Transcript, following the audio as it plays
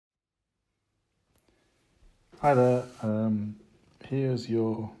Hi there, here's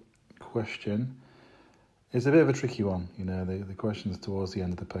your question. It's a bit of a tricky one, the question's towards the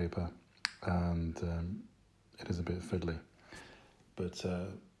end of the paper and it is a bit fiddly. But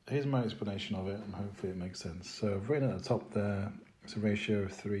here's my explanation of it and hopefully it makes sense. So I've written at the top there, it's a ratio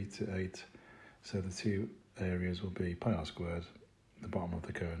of 3 to 8. So the two areas will be pi r squared, the bottom of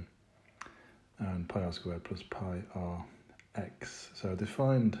the cone, and pi r squared plus pi r x. So I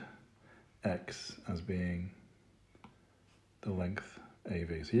defined x as being the length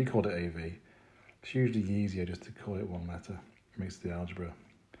AV. So you called it AV. It's usually easier just to call it one letter. It makes the algebra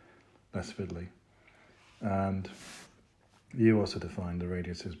less fiddly. And you also defined the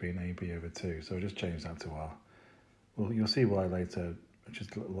radius as being AB over 2. So just change that to R. Well, you'll see why later. It's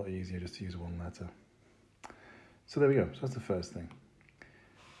just a lot easier just to use one letter. So there we go. So that's the first thing.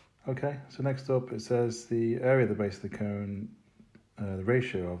 Okay, so next up it says the area of the base of the cone, the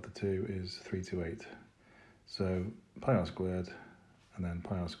ratio of the two is 3 to 8. So pi r squared and then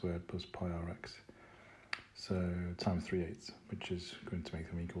pi r squared plus pi rx. So times 3/8, which is going to make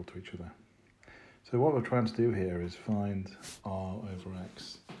them equal to each other. So what we're trying to do here is find r over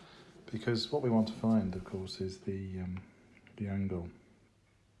x, because what we want to find, of course, is the angle.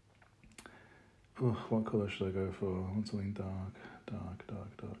 Oh, what colour should I go for? I want something dark.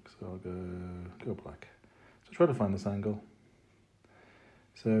 So I'll go black. So try to find this angle.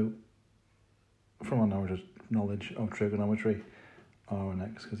 So from our knowledge of trigonometry, r and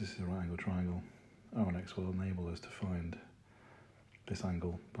x, because this is a right angle triangle, r and x will enable us to find this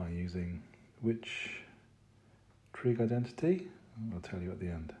angle by using which trig identity? I'll tell you at the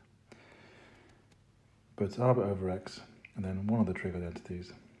end. But r over x, and then one of the trig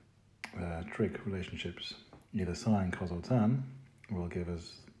identities, trig relationships, either sine, cos or tan, will give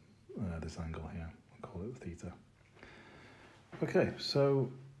us this angle here. We'll call it theta. Okay,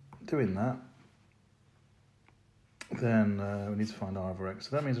 so doing that, then we need to find r over x.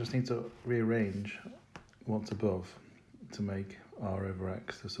 So that means we just need to rearrange what's above to make r over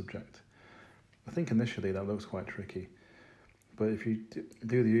x the subject. I think initially that looks quite tricky, but if you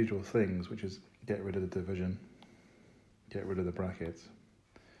do the usual things, which is get rid of the division, get rid of the brackets,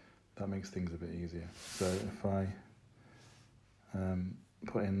 that makes things a bit easier. So if I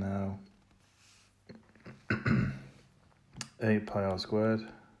put in now 8 pi r squared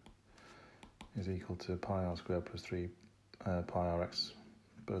is equal to pi r squared plus 3 pi rx,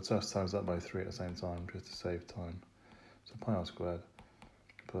 but just times that by 3 at the same time just to save time. So pi r squared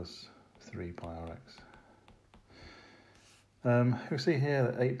plus 3 pi rx. We see here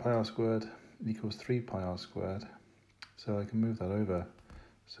that 8 pi r squared equals 3 pi r squared, so I can move that over.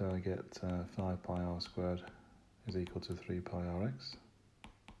 So I get 5 pi r squared is equal to 3 pi rx.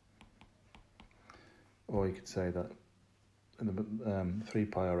 Or you could say that 3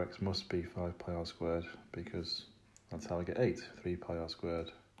 pi rx must be 5 pi r squared, because that's how I get 8. 3 pi r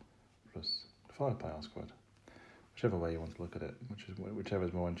squared plus 5 pi r squared. Whichever way you want to look at it, whichever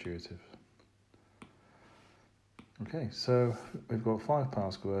is more intuitive. Okay, so we've got 5 pi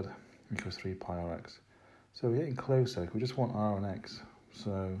r squared equals 3 pi rx. So we're getting closer. We just want r and x.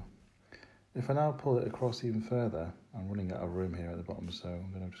 So if I now pull it across even further, I'm running out of room here at the bottom, so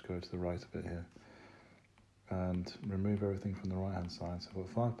I'm going to just go to the right a bit here and remove everything from the right hand side. So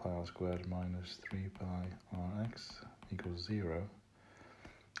I've got 5 pi r squared minus 3 pi rx equals 0.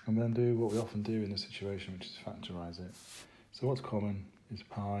 And then do what we often do in this situation, which is factorise it. So what's common is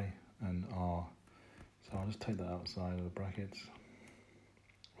pi and r. So I'll just take that outside of the brackets.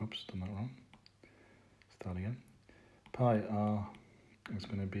 Whoops, done that wrong. Start again. Pi r is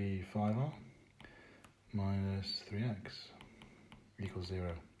going to be 5r minus 3x equals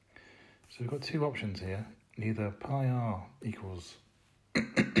 0. So we've got two options here. Either pi r equals,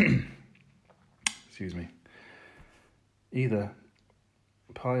 excuse me, either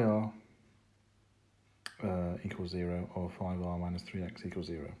pi r equals 0 or 5r minus 3x equals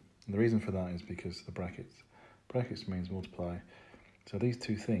 0. And the reason for that is because the brackets. Brackets means multiply. So these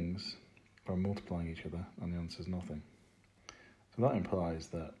two things are multiplying each other and the answer is nothing. So that implies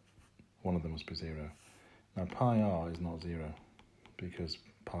that one of them must be 0. Now pi r is not 0 because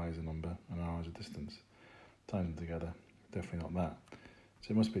pi is a number and r is a distance. Times them together, definitely not that. So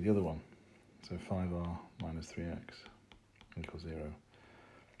it must be the other one. So 5r minus 3x equals 0.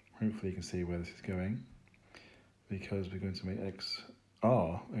 Hopefully you can see where this is going, because we're going to make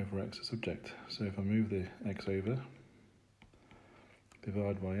r over x a subject. So if I move the x over,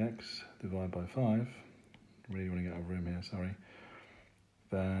 divide by x, divide by 5, really running out of room here, sorry,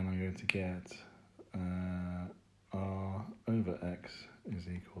 then I'm going to get r over x is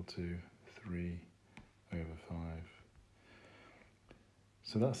equal to 3 over 5.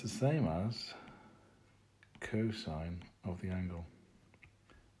 So that's the same as cosine of the angle,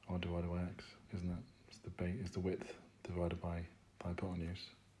 r divided by x, isn't it? It's the width divided by the hypotenuse.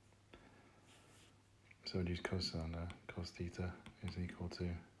 So we'd use cosine there. Cos theta is equal to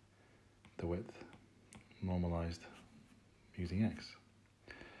the width normalised using x.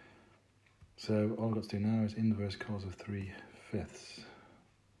 So all I've got to do now is inverse cos of 3/5.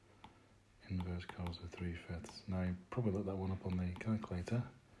 Inverse cos of 3/5. Now you probably looked that one up on the calculator,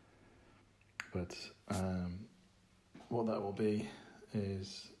 but what that will be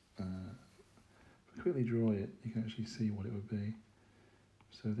is, if we quickly draw it, you can actually see what it would be.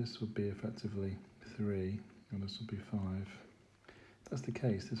 So this would be effectively 3, and this would be 5. If that's the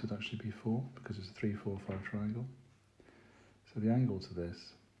case, this would actually be 4, because it's a 3, 4, 5 triangle. So the angle to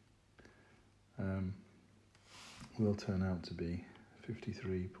this will turn out to be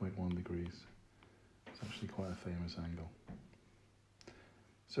 53.1 degrees. It's actually quite a famous angle.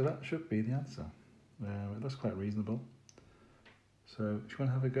 So that should be the answer. It looks quite reasonable. So if you want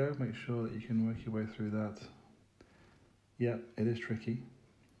to have a go, make sure that you can work your way through that. Yeah, it is tricky,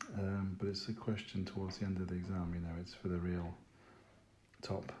 but it's a question towards the end of the exam, you know, it's for the real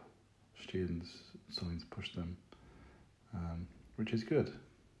top students, something to push them, which is good.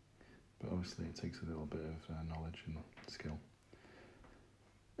 But obviously it takes a little bit of knowledge and skill.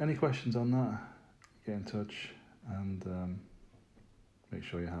 Any questions on that, get in touch and make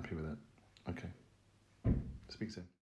sure you're happy with it. Okay, speak soon.